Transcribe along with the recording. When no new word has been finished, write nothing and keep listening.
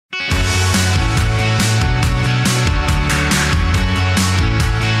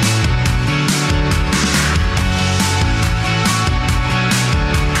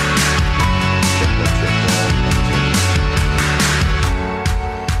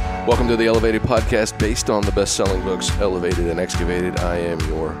Welcome to the Elevated Podcast, based on the best-selling books, Elevated and Excavated. I am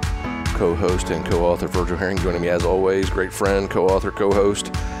your co-host and co-author, Virgil Herring. Joining me, as always, great friend, co-author,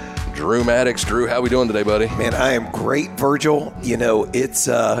 co-host, Drew Maddox. Drew, how we doing today, buddy? Man, I am great, Virgil. You know, it's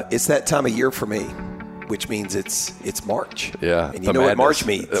that time of year for me, which means it's March. Yeah. And you know what March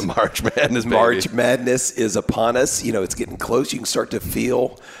means. March Madness, baby. March Madness is upon us. You know, it's getting close. You can start to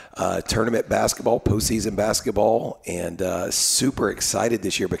feel tournament basketball, postseason basketball, and super excited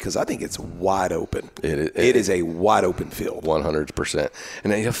this year because I think it's wide open. It is a wide open field. 100%.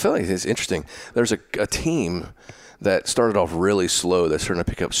 And I feel like it's interesting. There's a team that started off really slow that's starting to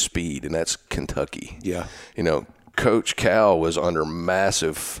pick up speed, and that's Kentucky. Yeah. You know, Coach Cal was under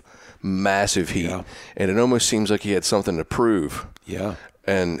massive heat, and it almost seems like he had something to prove. Yeah.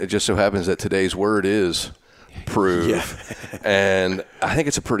 And it just so happens that today's word is prove. Yeah. And I think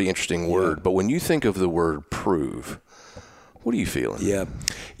it's a pretty interesting word. But when you think of the word prove, what are you feeling? Yeah.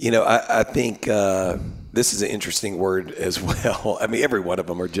 You know, I think this is an interesting word as well. I mean, every one of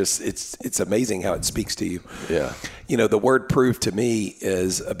them are just, it's amazing how it speaks to you. Yeah. You know, the word prove to me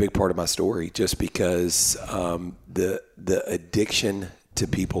is a big part of my story just because the addiction to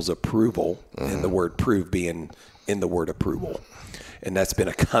people's approval and the word prove being in the word approval. And that's been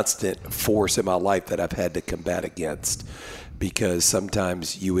a constant force in my life that I've had to combat against because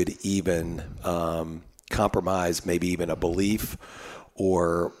sometimes you would even compromise maybe even a belief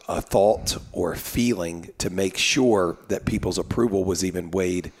or a thought or a feeling to make sure that people's approval was even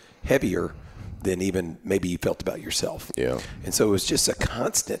weighed heavier than even maybe you felt about yourself. Yeah. And so it was just a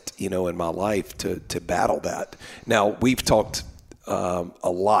constant, you know, in my life to battle that. Now, we've talked a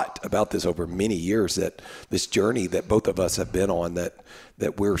lot about this over many years, that this journey that both of us have been on, that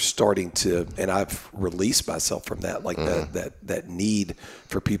we're starting to, and I've released myself from that, like that need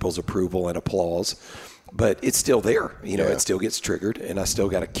for people's approval and applause, but it's still there, you know, it still gets triggered and I still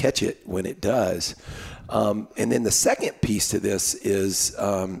got to catch it when it does. And then the second piece to this is,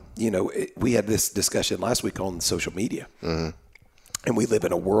 you know, we had this discussion last week on social media, and we live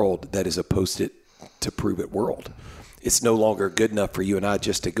in a world that is a post it to prove it world. It's no longer good enough for you and I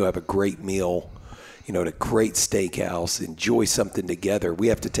just to go have a great meal, you know, at a great steakhouse, enjoy something together. We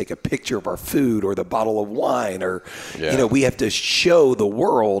have to take a picture of our food or the bottle of wine, or, you know, we have to show the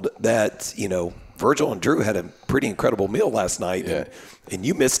world that, you know, Virgil and Drew had a pretty incredible meal last night, and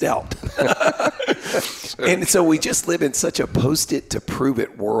you missed out. And so we just live in such a post-it to prove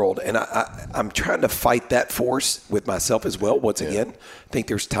it world. And I'm trying to fight that force with myself as well. Once again, I think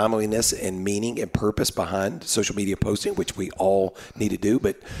there's timeliness and meaning and purpose behind social media posting, which we all need to do.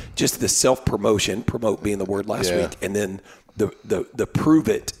 But just the self-promotion, promote being the word last week, and then the prove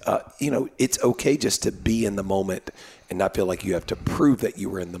it, you know, it's okay just to be in the moment and not feel like you have to prove that you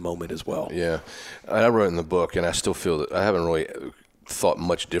were in the moment as well. Yeah. I wrote in the book, and I still feel that I haven't really thought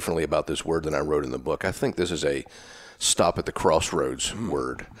much differently about this word than I wrote in the book. I think this is a stop at the crossroads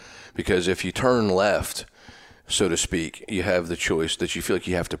word, because if you turn left, so to speak, you have the choice that you feel like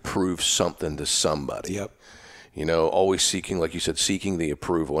you have to prove something to somebody. Yep. You know, always seeking, like you said, seeking the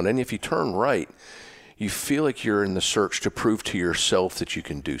approval. And then if you turn right, you feel like you're in the search to prove to yourself that you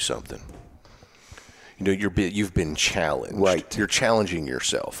can do something. You know, you've been challenged. Right. You're challenging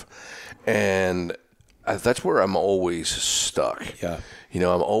yourself. And that's where I'm always stuck. Yeah. You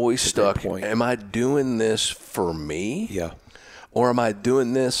know, I'm always stuck. Point. Am I doing this for me? Yeah. Or am I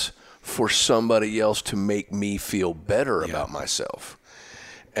doing this for somebody else to make me feel better about myself?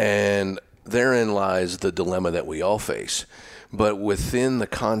 And therein lies the dilemma that we all face. But within the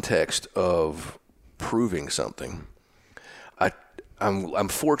context of proving something, I'm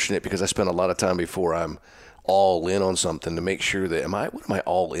fortunate because I spend a lot of time before I'm all in on something to make sure that what am I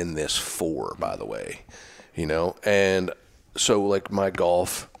all in this for, by the way, you know? And so like my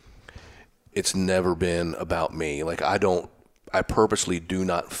golf, it's never been about me. Like I purposely do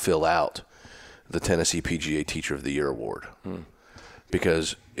not fill out the Tennessee PGA Teacher of the Year award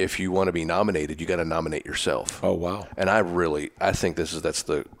because if you want to be nominated, you got to nominate yourself. Oh, wow. And I think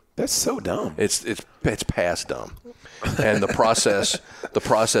that's so dumb. It's past dumb. And the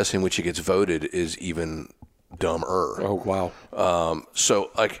process in which it gets voted is even dumber. Oh, wow.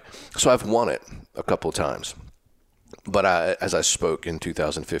 So I've won it a couple of times. But as I spoke in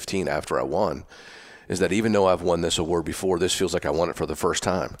 2015 after I won, is that even though I've won this award before, this feels like I won it for the first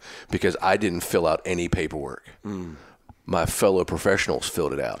time because I didn't fill out any paperwork. My fellow professionals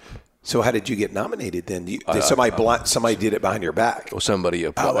filled it out. So how did you get nominated then? Did somebody did it behind your back? Well, somebody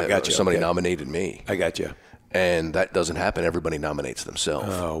nominated me. I got you. And that doesn't happen. Everybody nominates themselves.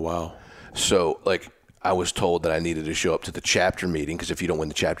 Oh, wow. So, like, I was told that I needed to show up to the chapter meeting because if you don't win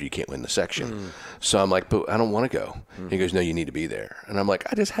the chapter, you can't win the section. So I'm like, but I don't want to go. He goes, no, you need to be there. And I'm like,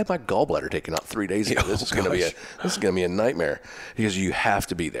 I just had my gallbladder taken out 3 days ago. This is going to be a nightmare. He goes, you have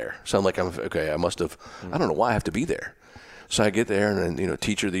to be there. So I'm like, okay, I must have. I don't know why I have to be there. So I get there and then,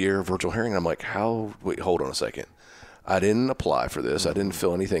 Teacher of the Year, Virgil Herring. I'm like, wait, hold on a second. I didn't apply for this. I didn't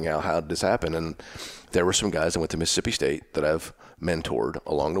fill anything out. How did this happen? And there were some guys that went to Mississippi State that I've mentored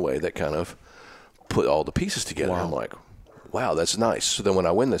along the way that kind of put all the pieces together. Wow. I'm like, wow, that's nice. So then when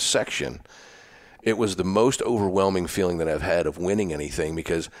I win this section, it was the most overwhelming feeling that I've had of winning anything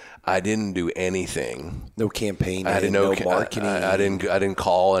because I didn't do anything. No campaign. I didn't no marketing. I didn't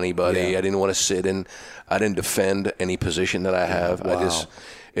call anybody. Yeah. I didn't want to sit in. I didn't defend any position that I have. Wow.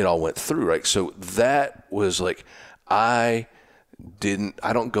 It all went through, right? So that was like, I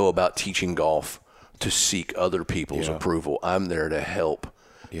don't go about teaching golf to seek other people's approval. I'm there to help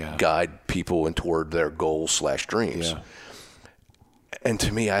guide people in toward their goals/dreams. Yeah. And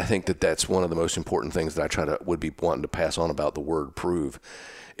to me, I think that that's one of the most important things that I would be wanting to pass on about the word prove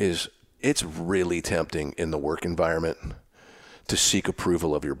is it's really tempting in the work environment to seek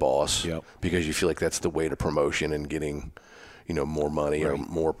approval of your boss because you feel like that's the way to promotion and getting, more money or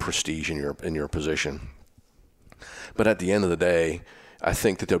more prestige in your position. But at the end of the day, I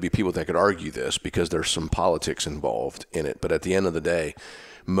think that there'll be people that could argue this because there's some politics involved in it. But at the end of the day,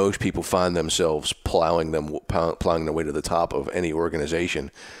 most people find themselves plowing their way to the top of any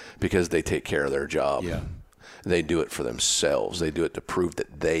organization because they take care of their job. Yeah. They do it for themselves. They do it to prove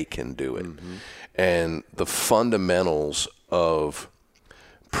that they can do it. Mm-hmm. And the fundamentals of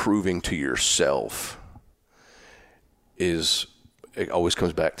proving to yourself it always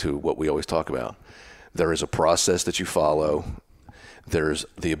comes back to what we always talk about. There is a process that you follow. There's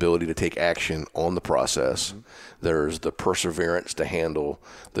the ability to take action on the process. Mm-hmm. There's the perseverance to handle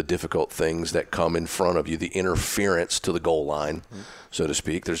the difficult things that come in front of you, the interference to the goal line, so to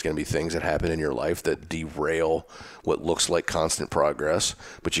speak. There's going to be things that happen in your life that derail what looks like constant progress,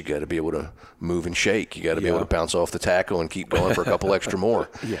 but you got to be able to move and shake. You got to be able to bounce off the tackle and keep going for a couple extra more,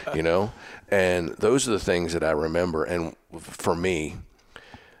 And those are the things that I remember. And for me,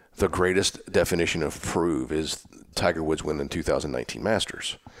 the greatest definition of prove is Tiger Woods winning the 2019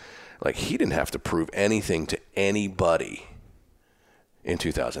 Masters. Like, he didn't have to prove anything to anybody in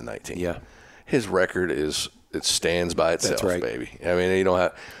 2019. Yeah. His record it stands by itself, That's right. baby. I mean,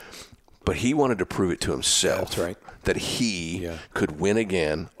 but he wanted to prove it to himself. That's right. That he could win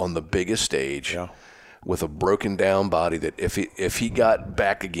again on the biggest stage with a broken down body that if he got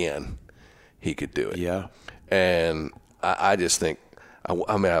back again, he could do it. Yeah. And I just think, I've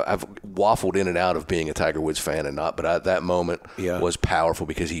waffled in and out of being a Tiger Woods fan and not, but that moment was powerful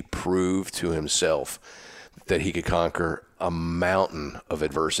because he proved to himself that he could conquer a mountain of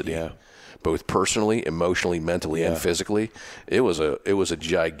adversity, both personally, emotionally, mentally, and physically. It was a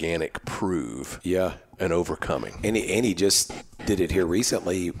gigantic prove, and overcoming. And he just did it here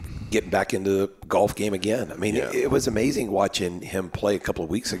recently, getting back into the golf game again. I mean, it was amazing watching him play a couple of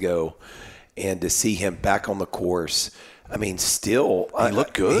weeks ago, and to see him back on the course. I mean, still, he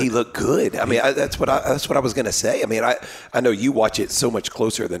looked good. He looked good. I mean, that's what I was going to say. I mean, I know you watch it so much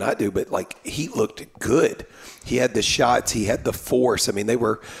closer than I do, but like, he looked good. He had the shots. He had the force. I mean, they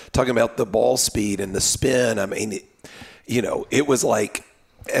were talking about the ball speed and the spin. I mean, it was like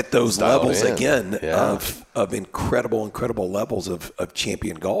at those levels again of incredible levels of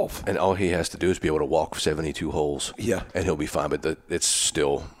champion golf. And all he has to do is be able to walk 72 holes. Yeah, and he'll be fine. But it's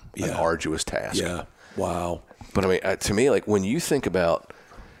still an arduous task. Yeah. Wow. But I mean, to me, like, when you think about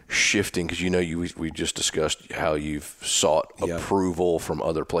shifting, because we just discussed how you've sought approval from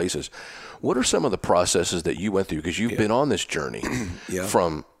other places. What are some of the processes that you went through? Because you've been on this journey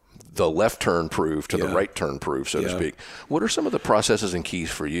from the left turn proof to the right turn proof, so to speak. What are some of the processes and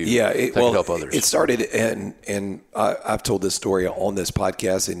keys for you that can help others? It started, and I've told this story on this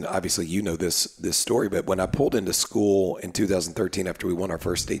podcast, and obviously you know this story, but when I pulled into school in 2013 after we won our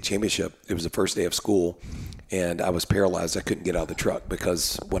first state championship, it was the first day of school, and I was paralyzed. I couldn't get out of the truck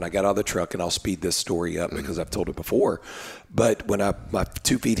because when I got out of the truck, and I'll speed this story up because I've told it before, but when my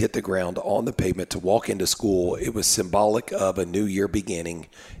 2 feet hit the ground on the pavement to walk into school, it was symbolic of a new year beginning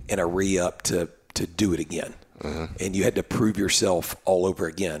and a re-up to do it again. Mm-hmm. And you had to prove yourself all over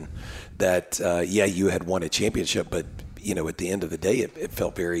again that, you had won a championship, but, at the end of the day, it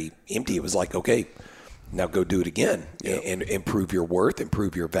felt very empty. It was like, okay, now go do it again and improve your worth,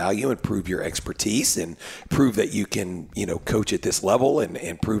 improve your value, improve your expertise, and prove that you can, coach at this level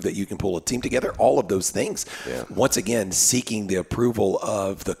and prove that you can pull a team together. All of those things. Yeah. Once again, seeking the approval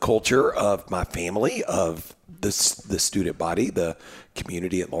of the culture of my family, of the student body, the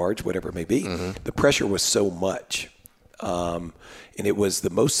community at large, whatever it may be. The pressure was so much. And it was the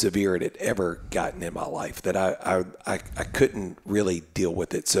most severe it had ever gotten in my life that I couldn't really deal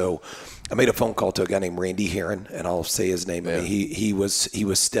with it. So I made a phone call to a guy named Randy Heron, and I'll say his name. Yeah. I mean, he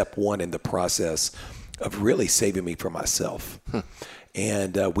was step one in the process of really saving me from myself.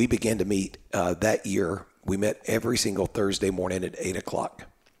 And we began to meet that year. We met every single Thursday morning at 8:00.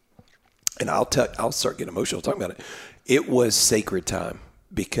 And I'll start getting emotional talking about it. It was sacred time,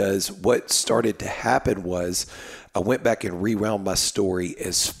 because what started to happen was I went back and rewound my story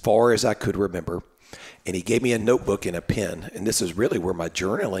as far as I could remember. And he gave me a notebook and a pen. And this is really where my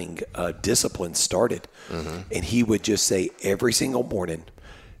journaling discipline started. And he would just say every single morning,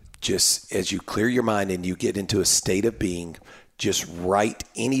 just as you clear your mind and you get into a state of being, just write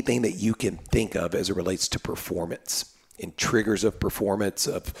anything that you can think of as it relates to performance and triggers of performance,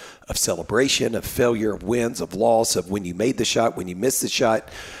 of celebration, of failure, of wins, of loss, of when you made the shot, when you missed the shot,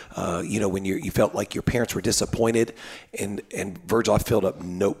 when you felt like your parents were disappointed. And Virgil, I filled up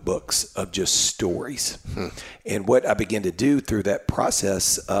notebooks of just stories. And what I began to do through that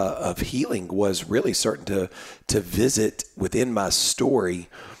process of healing was really starting to visit within my story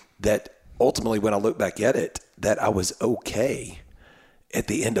that ultimately, when I look back at it, that I was okay at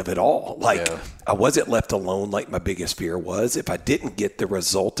the end of it all. I wasn't left alone like my biggest fear was. If I didn't get the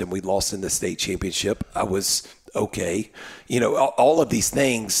result and we lost in the state championship, I was okay. All of these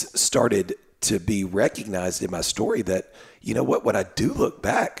things started to be recognized in my story that, when I do look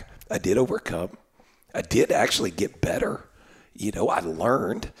back, I did overcome. I did actually get better. I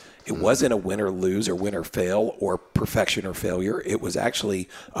learned. It wasn't a win or lose or win or fail or perfection or failure. It was actually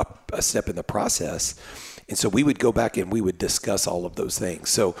a step in the process. And so we would go back and we would discuss all of those things.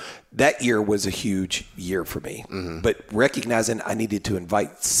 So that year was a huge year for me. But recognizing I needed to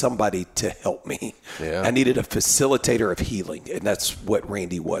invite somebody to help me. Yeah. I needed a facilitator of healing. And that's what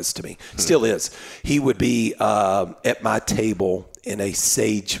Randy was to me. Still is. He would be at my table in a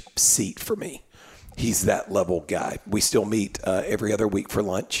sage seat for me. He's that level guy. We still meet every other week for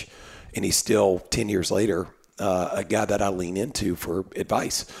lunch. And he's still, 10 years later, a guy that I lean into for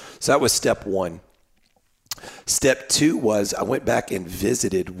advice. So that was step one. Step two was I went back and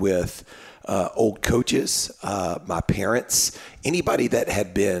visited with old coaches, my parents, anybody that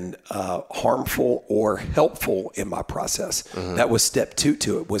had been harmful or helpful in my process. That was step two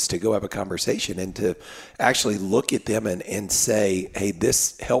to it, was to go have a conversation and to actually look at them and say, hey,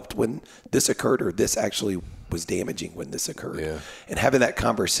 this helped when this occurred, or this actually was damaging when this occurred. Yeah. And having that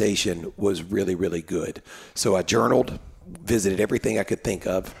conversation was really, really good. So I journaled, visited everything I could think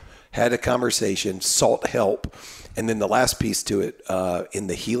of, had a conversation, sought help. And then the last piece to it in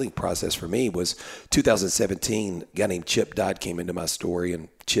the healing process for me was 2017, a guy named Chip Dodd came into my story, and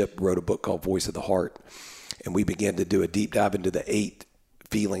Chip wrote a book called Voice of the Heart. And we began to do a deep dive into the 8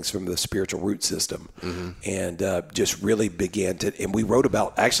 feelings from the spiritual root system. And just really began to, and we wrote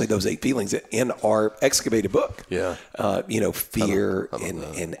about actually those 8 feelings in our excavated book. Yeah. Fear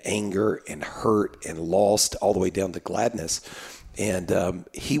and anger and hurt and lost, all the way down to gladness. And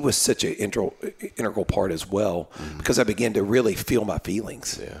he was such an integral part as well, because I began to really feel my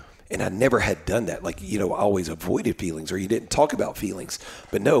feelings. Yeah. And I never had done that. I always avoided feelings, or you didn't talk about feelings.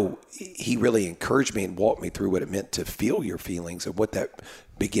 But no, he really encouraged me and walked me through what it meant to feel your feelings and what that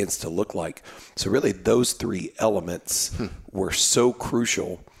begins to look like. So really those 3 elements were so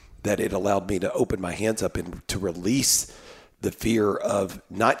crucial that it allowed me to open my hands up and to release the fear of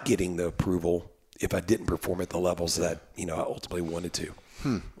not getting the approval if I didn't perform at the levels that, I ultimately wanted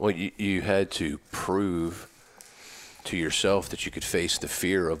to. Well, you had to prove to yourself that you could face the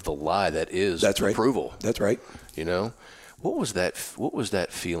fear of the lie that is approval. That's right. What was that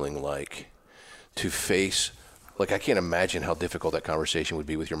feeling like to face? I can't imagine how difficult that conversation would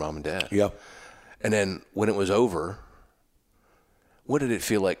be with your mom and dad. Yeah. And then when it was over, what did it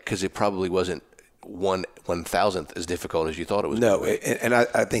feel like? Because it probably wasn't 1/1000th as difficult as you thought it was. No, and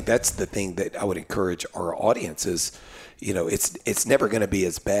I think that's the thing that I would encourage our audience is, it's never going to be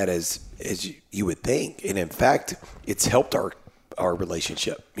as bad as you would think. And in fact, it's helped our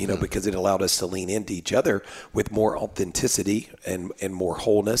relationship, because it allowed us to lean into each other with more authenticity and more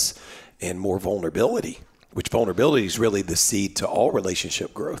wholeness and more vulnerability. Which vulnerability is really the seed to all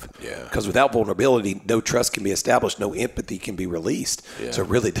relationship growth. Yeah. Because without vulnerability, no trust can be established, no empathy can be released. Yeah. So it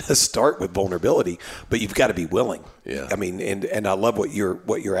really does start with vulnerability, but you've got to be willing. Yeah. I mean, and I love what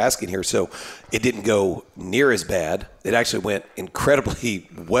you're asking here. So it didn't go near as bad. It actually went incredibly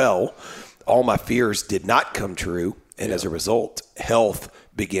well. All my fears did not come true, and as a result, health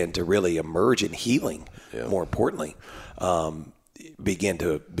began to really emerge, and healing, more importantly. begin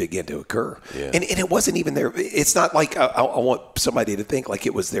to occur. Yeah. And it wasn't even their, it's not like I want somebody to think like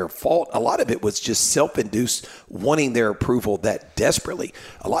it was their fault. A lot of it was just self-induced, wanting their approval that desperately.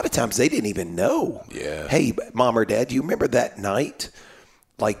 A lot of times they didn't even know. Yeah. Hey, mom or dad, do you remember that night?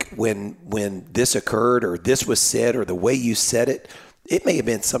 Like when this occurred or this was said or the way you said it? It may have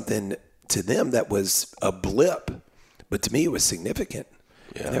been something to them that was a blip, but to me it was significant.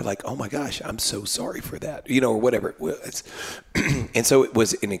 Yeah. And they're like, oh my gosh, I'm so sorry for that, or whatever it was. And so it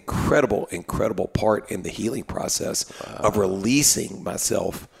was an incredible, incredible part in the healing process of releasing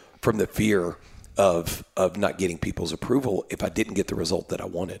myself from the fear of not getting people's approval if I didn't get the result that I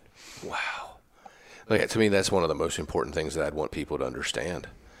wanted. Wow. Like, to me, that's one of the most important things that I'd want people to understand.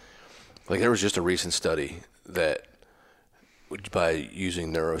 Like, there was just a recent study that by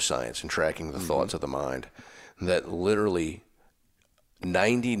using neuroscience and tracking the thoughts of the mind, that literally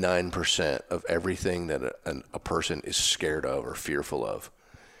 99% of everything that a person is scared of or fearful of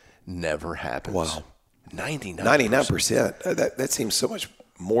never happens. Wow. 99%. That seems so much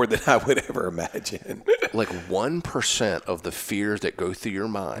more than I would ever imagine. Like 1% of the fears that go through your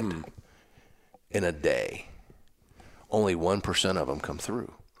mind in a day, only 1% of them come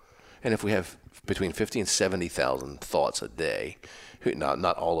through. And if we have between 50 and 70,000 thoughts a day,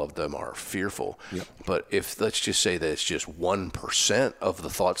 not all of them are fearful, yep. But if let's just say that it's just 1% of the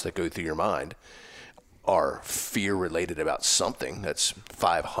thoughts that go through your mind are fear related about something, that's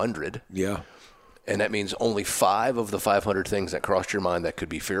 500. Yeah. And that means only 5 of the 500 things that crossed your mind that could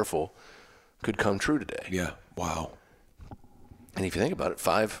be fearful could come true today. Yeah. Wow. And if you think about it,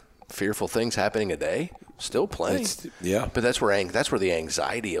 5 fearful things happening a day, still plenty. Yeah. But that's where the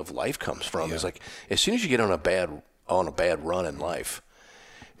anxiety of life comes from. Yeah. It's like as soon as you get on a bad run in life,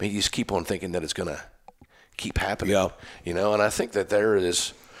 I mean, you just keep on thinking that it's going to keep happening. Yeah. And I think that there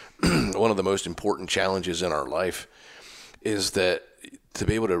is one of the most important challenges in our life is that to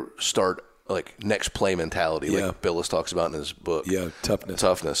be able to start like next play mentality, like Billis talks about in his book. Yeah,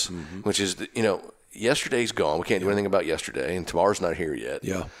 toughness. Which is, yesterday's gone. We can't do anything about yesterday, and tomorrow's not here yet.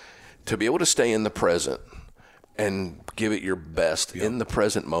 Yeah. To be able to stay in the present and give it your best in the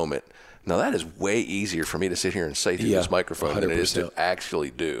present moment. Now, that is way easier for me to sit here and say through this microphone 100%. Than it is to actually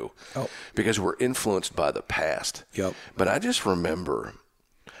do because we're influenced by the past. Yep. But I just remember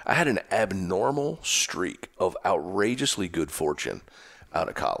I had an abnormal streak of outrageously good fortune out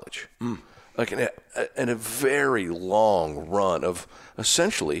of college. Like in a very long run of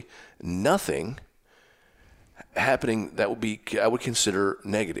essentially nothing happening that I would consider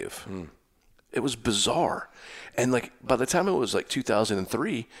negative. It was bizarre. And like by the time it was like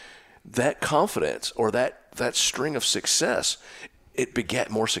 2003, that confidence or that string of success, it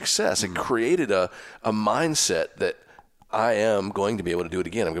begat more success. It created a mindset that I am going to be able to do it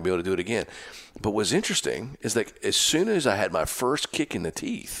again. I'm going to be able to do it again. But what's interesting is that as soon as I had my first kick in the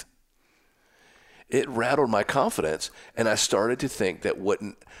teeth, it rattled my confidence, and I started to think that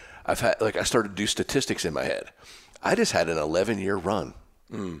I started to do statistics in my head. I just had an 11-year run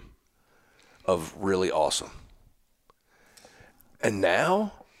of really awesome. And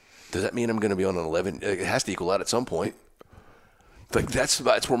now, does that mean I'm going to be on an 11? It has to equal out at some point. Like that's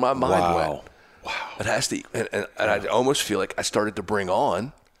where my mind went. Wow. It has to, and I almost feel like I started to bring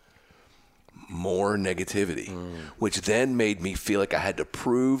on more negativity, which then made me feel like I had to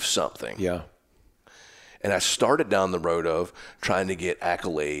prove something. Yeah. And I started down the road of trying to get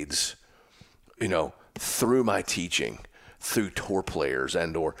accolades, through my teaching, through tour players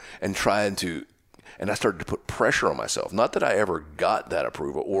and I started to put pressure on myself. Not that I ever got that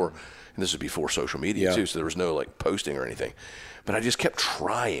approval and this was before social media too, so there was no like posting or anything, but I just kept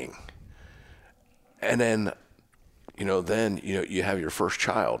trying. And then, you have your first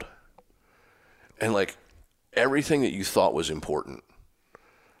child and like everything that you thought was important.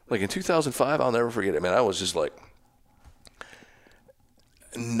 Like in 2005, I'll never forget it, man. I was just like,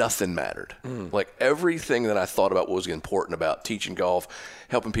 nothing mattered. Like everything that I thought about what was important about teaching golf,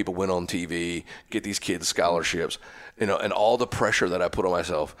 helping people win on TV, get these kids scholarships, and all the pressure that I put on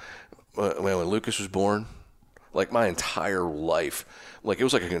myself. When Lucas was born, like my entire life, like it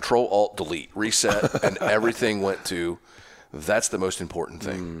was like a Control-Alt-Delete reset, and everything went to, that's the most important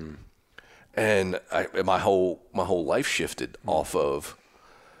thing. And my whole life shifted off of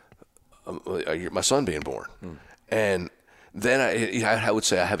my son being born. And then I would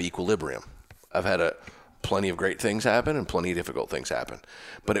say I have equilibrium. I've had plenty of great things happen and plenty of difficult things happen.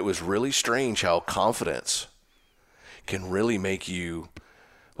 But it was really strange how confidence can really make you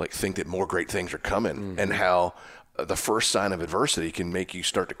like think that more great things are coming, and how the first sign of adversity can make you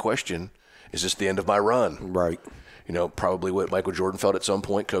start to question, is this the end of my run? Right. Probably what Michael Jordan felt at some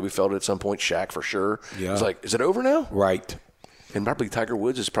point, Kobe felt it at some point, Shaq for sure. Yeah. It's like, is it over now? Right. And probably Tiger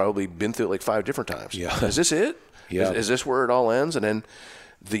Woods has probably been through it like 5 different times. Yeah. Is this it? Yeah. Is this where it all ends? And then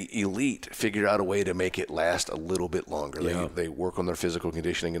the elite figured out a way to make it last a little bit longer. Yeah. They work on their physical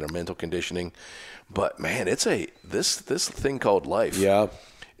conditioning and their mental conditioning. But man, it's this thing called life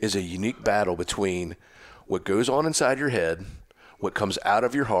is a unique battle between what goes on inside your head, what comes out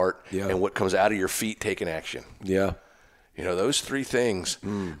of your heart, and what comes out of your feet taking action. Yeah. You know, those 3 things,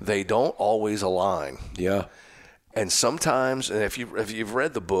 they don't always align. Yeah. And sometimes, and if you've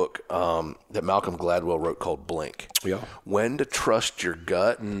read the book that Malcolm Gladwell wrote called Blink, when to trust your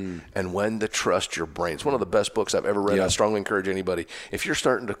gut and when to trust your brain. It's one of the best books I've ever read. I strongly encourage anybody, if you're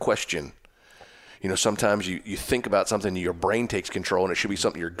starting to question, you know, sometimes you think about something, your brain takes control, and it should be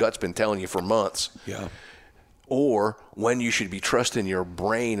something your gut's been telling you for months. Yeah. Or when you should be trusting your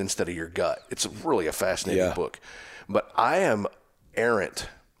brain instead of your gut. It's really a fascinating book. But I am errant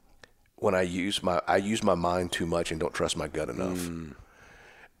when I use my mind too much and don't trust my gut enough.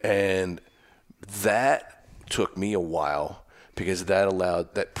 And that took me a while because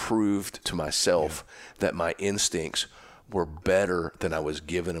that proved to myself that my instincts were better than I was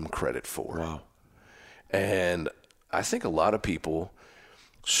giving them credit for. Wow. And I think a lot of people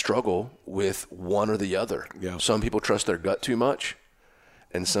struggle with one or the other. Yeah. Some people trust their gut too much,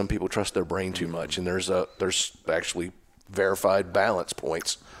 and some people trust their brain too much. And there's actually verified balance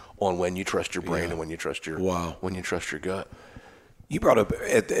points on when you trust your brain and when you trust your gut. You brought up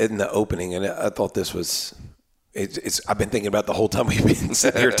in the opening, and I thought this was. I've been thinking about the whole time we've been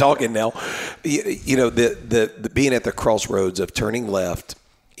sitting here talking. Now, you know, the being at the crossroads of turning left,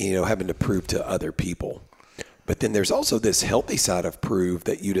 you know, having to prove to other people, but then there's also this healthy side of prove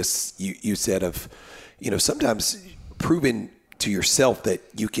that you said of, you know, sometimes proving to yourself that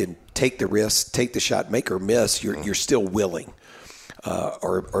you can take the risk, take the shot, make or miss. You're still willing.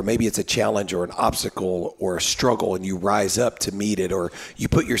 Or maybe it's a challenge or an obstacle or a struggle, and you rise up to meet it, or you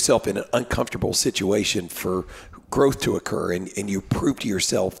put yourself in an uncomfortable situation for growth to occur, and you prove to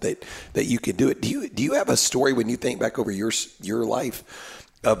yourself that you can do it. Do you have a story when you think back over your life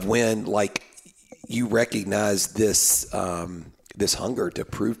of when, like, you recognize this hunger to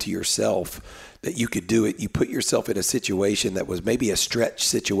prove to yourself that you could do it? You put yourself in a situation that was maybe a stretch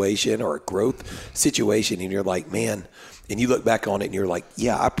situation or a growth situation, and you're like, man. And you look back on it and you're like,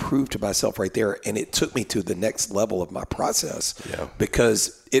 yeah, I proved to myself right there. And it took me to the next level of my process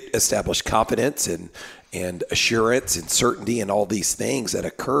because it established confidence and assurance and certainty and all these things that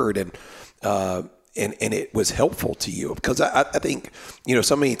occurred. And it was helpful to you because I think, you know,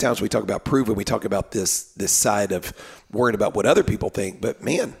 so many times we talk about proving, we talk about this side of worrying about what other people think. But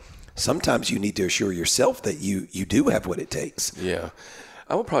man, sometimes you need to assure yourself that you do have what it takes. Yeah.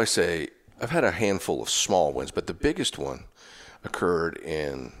 I would probably say, I've had a handful of small wins, but the biggest one occurred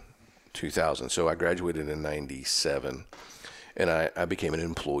in 2000. So I graduated in 97, and I became an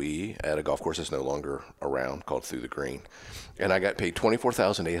employee at a golf course that's no longer around called Through the Green. And I got paid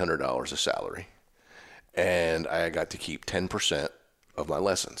 $24,800 a salary, and I got to keep 10% of my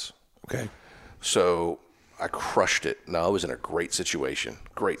lessons. Okay. So I crushed it. Now I was in a great situation.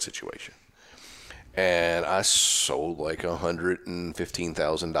 And I sold like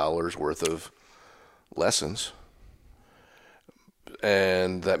 $115,000 worth of lessons,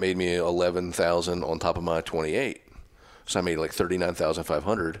 and that made me $11,000 on top of my 28. So I made like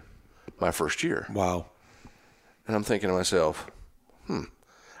 $39,500 my first year. Wow! And I'm thinking to myself,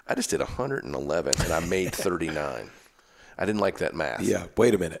 I just did 111 and I made 39. I didn't like that math. Yeah.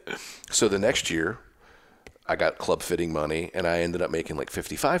 Wait a minute. So the next year, I got club fitting money, and I ended up making like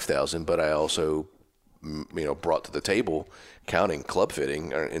 $55,000. But I also, you know, brought to the table, counting club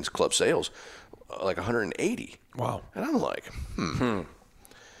fitting and club sales, like 180. Wow. And I'm like,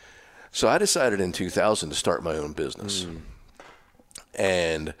 So I decided in 2000 to start my own business.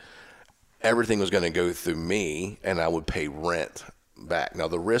 And everything was going to go through me, and I would pay rent back. Now,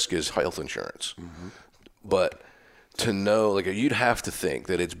 the risk is health insurance. But to know, like, you'd have to think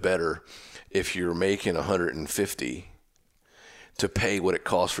that it's better if you're making 150 to pay what it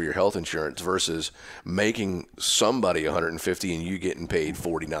costs for your health insurance versus making somebody 150 and you getting paid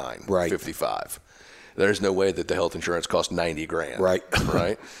 49, 55. There's no way that the health insurance costs 90 grand.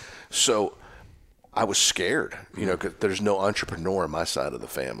 Right. So I was scared, you know, because there's no entrepreneur on my side of the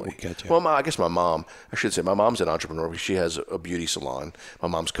family. Well, I guess my mom, I should say my mom's an entrepreneur because she has a beauty salon. My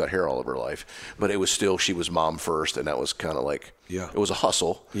mom's cut hair all of her life, but it was still, she was mom first, and that was kind of like, it was a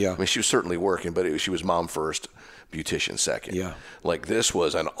hustle. I mean, she was certainly working, but she was mom first, beautician second. Like, this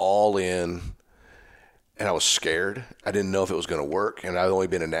was an all-in, and I was scared. I didn't know if it was going to work, and I'd only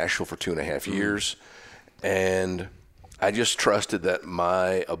been in Nashville for 2.5 years, and I just trusted that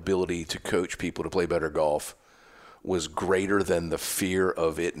my ability to coach people to play better golf was greater than the fear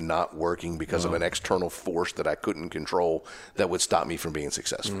of it not working because of an external force that I couldn't control that would stop me from being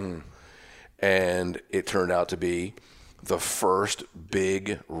successful. And it turned out to be the first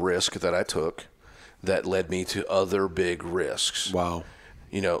big risk that I took that led me to other big risks. Wow.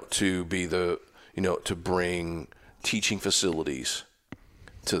 To be to bring teaching facilities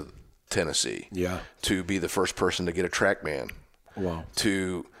to Tennessee. Yeah. To be the first person to get a TrackMan. Wow.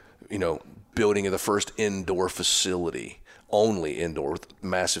 To, building of the first indoor facility, only indoor with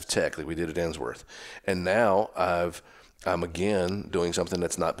massive tech like we did at Ensworth. And now I'm again doing something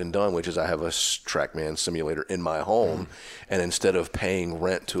that's not been done, which is I have a TrackMan simulator in my home, and instead of paying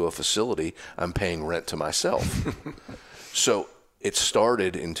rent to a facility, I'm paying rent to myself. So it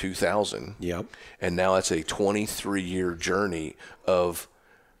started in 2000, Yep. and now it's a 23-year journey of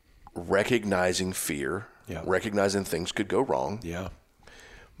recognizing fear, Yep. recognizing things could go wrong, Yeah.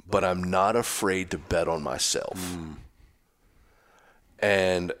 but I'm not afraid to bet on myself.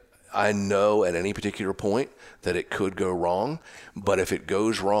 And I know at any particular point that it could go wrong, but if it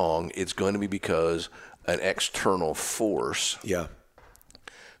goes wrong, it's going to be because an external force Yeah.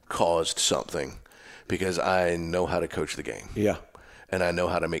 caused something, because I know how to coach the game. Yeah. And I know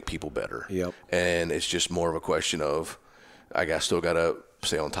how to make people better. Yep. And it's just more of a question of still got to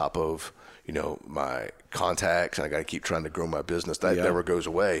stay on top of, my contacts, and I got to keep trying to grow my business. That never goes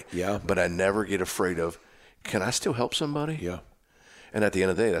away. Yeah. But I never get afraid of, can I still help somebody? Yeah. And at the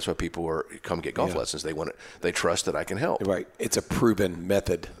end of the day, that's why people come get golf lessons. They trust that I can help. Right. It's a proven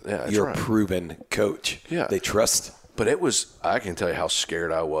method. Yeah, that's You're right. a proven coach. Yeah. They trust. But I can tell you how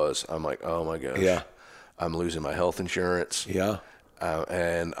scared I was. I'm like, oh my gosh. Yeah. I'm losing my health insurance. Yeah.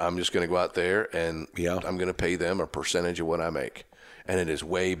 And I'm just going to go out there and I'm going to pay them a percentage of what I make. And it is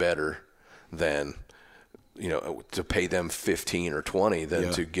way better than, to pay them 15 or 20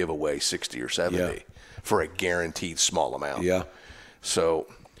 than to give away 60 or 70 for a guaranteed small amount. Yeah. So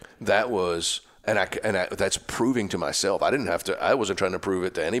that was, and that's proving to myself. I wasn't trying to prove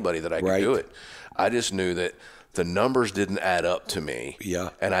it to anybody that I could do it. I just knew that the numbers didn't add up to me. Yeah.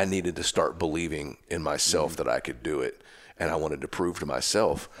 And I needed to start believing in myself that I could do it. And I wanted to prove to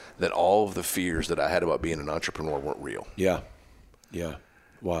myself that all of the fears that I had about being an entrepreneur weren't real. Yeah. Yeah.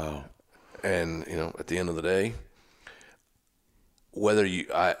 Wow. And, at the end of the day, whether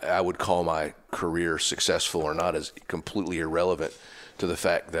I would call my career successful or not is completely irrelevant to the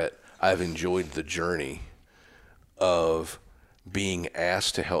fact that I've enjoyed the journey of being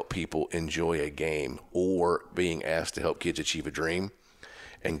asked to help people enjoy a game or being asked to help kids achieve a dream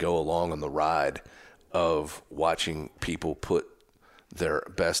and go along on the ride of watching people put their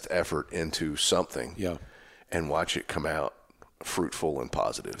best effort into something and watch it come out fruitful and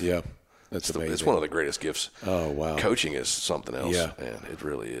positive. Yeah. That's amazing. It's one of the greatest gifts. Oh, wow. Coaching is something else. Yeah. Man, it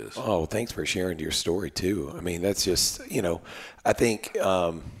really is. Oh, thanks for sharing your story too. I mean, that's just, I think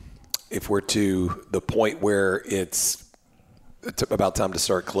if we're to the point where it's about time to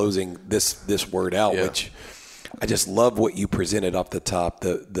start closing this word out, which I just love what you presented off the top,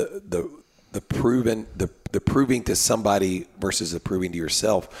 the proving to somebody versus the proving to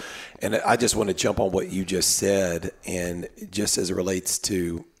yourself. And I just want to jump on what you just said, and just as it relates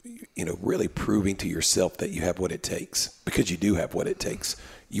to, really proving to yourself that you have what it takes, because you do have what it takes.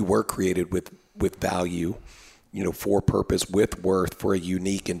 You were created with value, for purpose, with worth, for a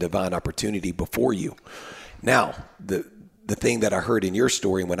unique and divine opportunity before you. Now, the thing that I heard in your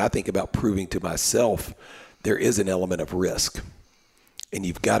story, and when I think about proving to myself, there is an element of risk. And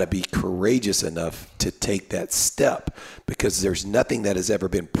you've got to be courageous enough to take that step, because there's nothing that has ever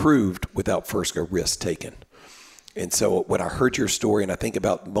been proved without first a risk taken. And so when I heard your story, and I think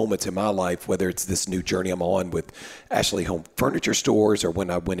about moments in my life, whether it's this new journey I'm on with Ashley Home Furniture Stores, or when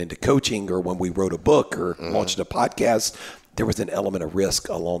I went into coaching, or when we wrote a book or launched a podcast, there was an element of risk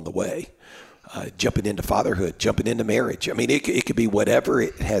along the way. Jumping into fatherhood, jumping into marriage. I mean, it could be whatever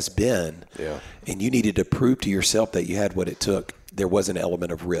it has been. Yeah. And you needed to prove to yourself that you had what it took. There was an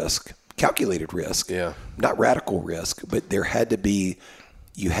element of risk, calculated risk, not radical risk, but you had to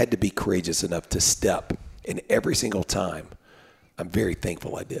be courageous enough to step. And every single time, I'm very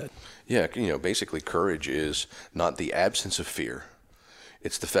thankful I did. Yeah, basically courage is not the absence of fear.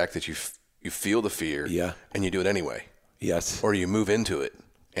 It's the fact that you feel the fear and you do it anyway. Yes. Or you move into it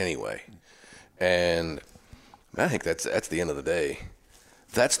anyway. And I think that's the end of the day.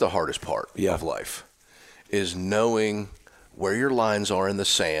 That's the hardest part of life, is knowing where your lines are in the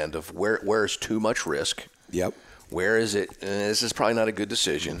sand of where is too much risk. Yep. Where is it? This is probably not a good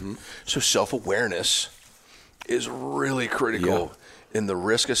decision. Mm-hmm. So self-awareness is really critical in the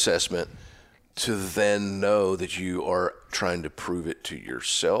risk assessment, to then know that you are trying to prove it to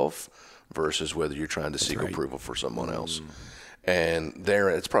yourself versus whether you're trying to seek approval for someone else. And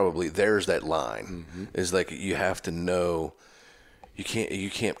there's that line is like, you have to know, you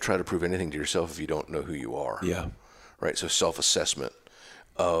can't try to prove anything to yourself if you don't know who you are. Yeah. Right. So self-assessment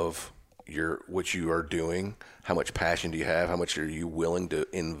of what you are doing, how much passion do you have, how much are you willing to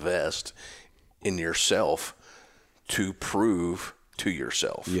invest in yourself to prove to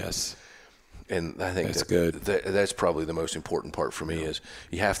yourself. Yes. And I think that's good. That's probably the most important part for me is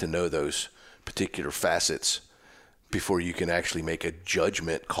you have to know those particular facets before you can actually make a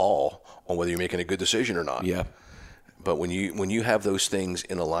judgment call on whether you're making a good decision or not. Yeah. But when you have those things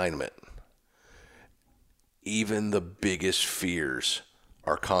in alignment, even the biggest fears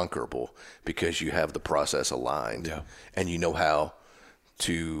are conquerable because you have the process aligned and you know how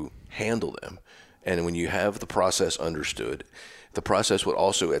to handle them. And when you have the process understood, the process would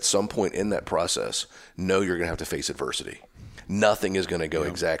also, at some point in that process, know you're going to have to face adversity. Nothing is going to go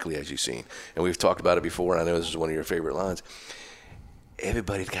exactly as you've seen. And we've talked about it before, and I know this is one of your favorite lines.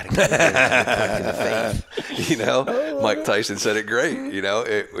 Everybody's got to get punched in the face. You know, Mike Tyson said it great. You know,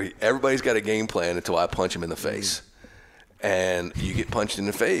 everybody's got a game plan until I punch him in the face. And you get punched in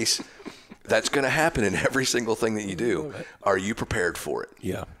the face, that's going to happen in every single thing that you do. Are you prepared for it?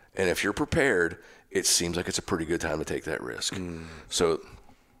 Yeah. And if you're prepared, it seems like it's a pretty good time to take that risk. So,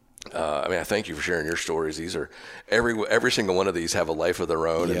 I thank you for sharing your stories. These are every single one of these have a life of their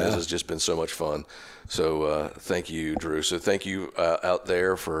own, and this has just been so much fun. So, thank you, Drew. So, thank you out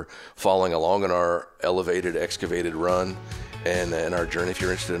there for following along in our elevated, excavated run and our journey. If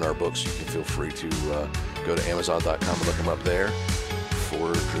you're interested in our books, you can feel free to go to Amazon.com and look them up there.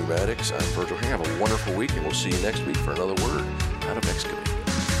 For Drew Maddox, I'm Virgil King. Have a wonderful week, and we'll see you next week for another word out of Excavate.